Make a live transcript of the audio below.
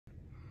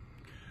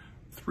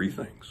Three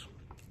things,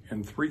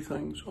 and three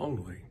things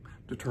only,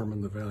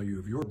 determine the value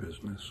of your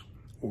business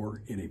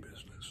or any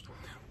business.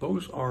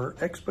 Those are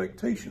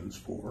expectations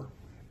for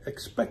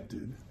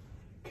expected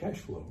cash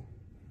flow,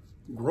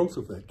 growth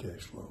of that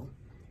cash flow,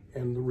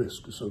 and the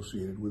risk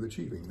associated with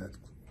achieving that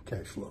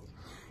cash flow.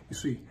 You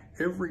see,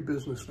 every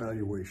business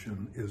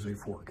valuation is a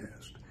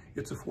forecast.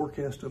 It's a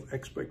forecast of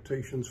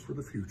expectations for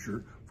the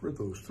future for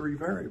those three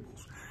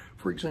variables.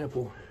 For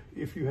example,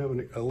 if you have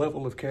a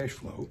level of cash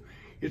flow,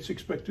 it's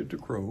expected to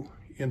grow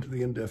into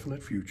the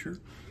indefinite future,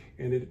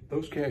 and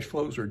those cash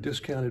flows are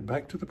discounted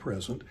back to the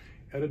present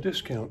at a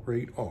discount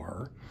rate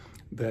R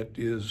that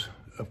is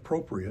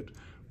appropriate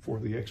for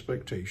the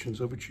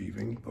expectations of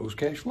achieving those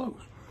cash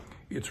flows.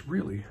 It's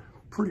really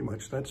pretty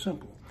much that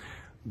simple.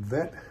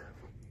 That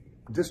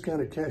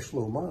discounted cash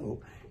flow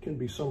model can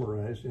be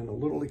summarized in a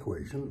little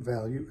equation.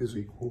 Value is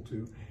equal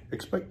to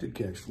expected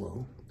cash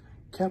flow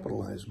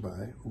capitalized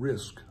by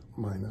risk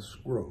minus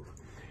growth.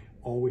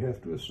 All we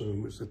have to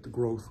assume is that the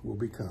growth will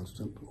be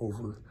constant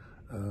over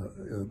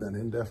that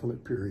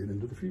indefinite period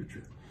into the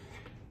future.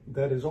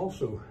 That is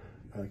also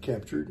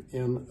captured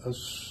in a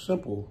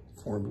simpler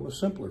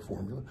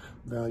formula.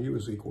 Value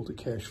is equal to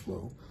cash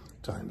flow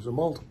times a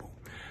multiple.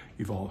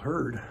 You've all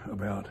heard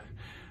about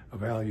a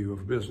value of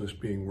a business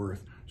being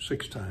worth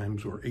 6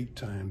 times or 8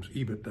 times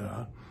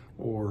EBITDA,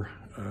 or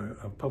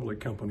a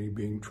public company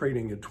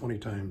trading at 20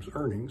 times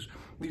earnings.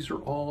 These are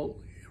all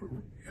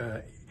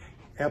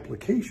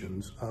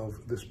applications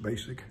of this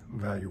basic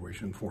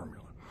valuation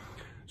formula.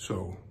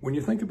 So when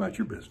you think about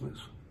your business,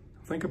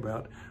 think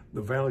about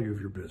the value of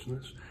your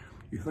business.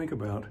 You think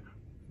about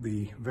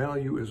the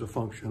value as a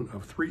function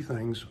of three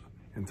things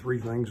and three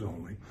things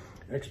only.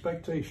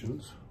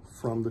 Expectations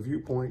from the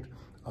viewpoint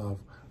of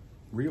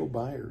real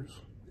buyers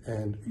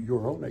and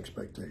your own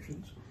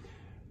expectations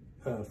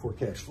for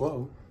cash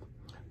flow,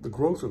 the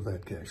growth of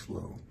that cash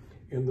flow,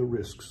 and the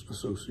risks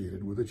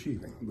associated with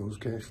achieving those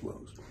cash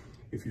flows.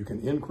 If you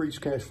can increase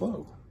cash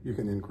flow, you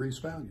can increase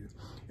value.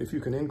 If you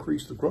can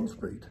increase the growth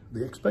rate,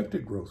 the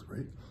expected growth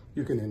rate,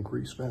 you can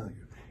increase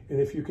value. And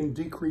if you can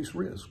decrease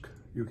risk,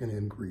 you can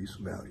increase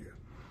value.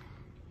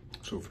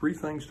 So 3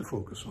 things to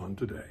focus on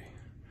today.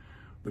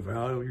 The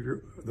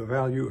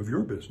value of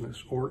your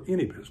business or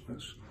any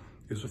business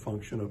is a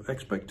function of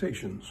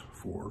expectations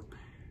for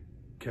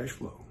cash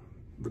flow,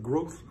 the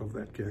growth of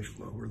that cash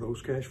flow or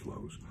those cash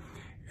flows,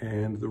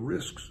 and the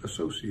risks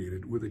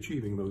associated with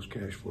achieving those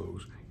cash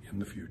flows in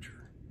the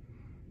future.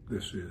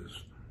 This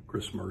is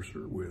Chris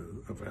Mercer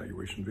with a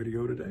valuation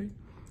video today.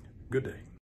 Good day.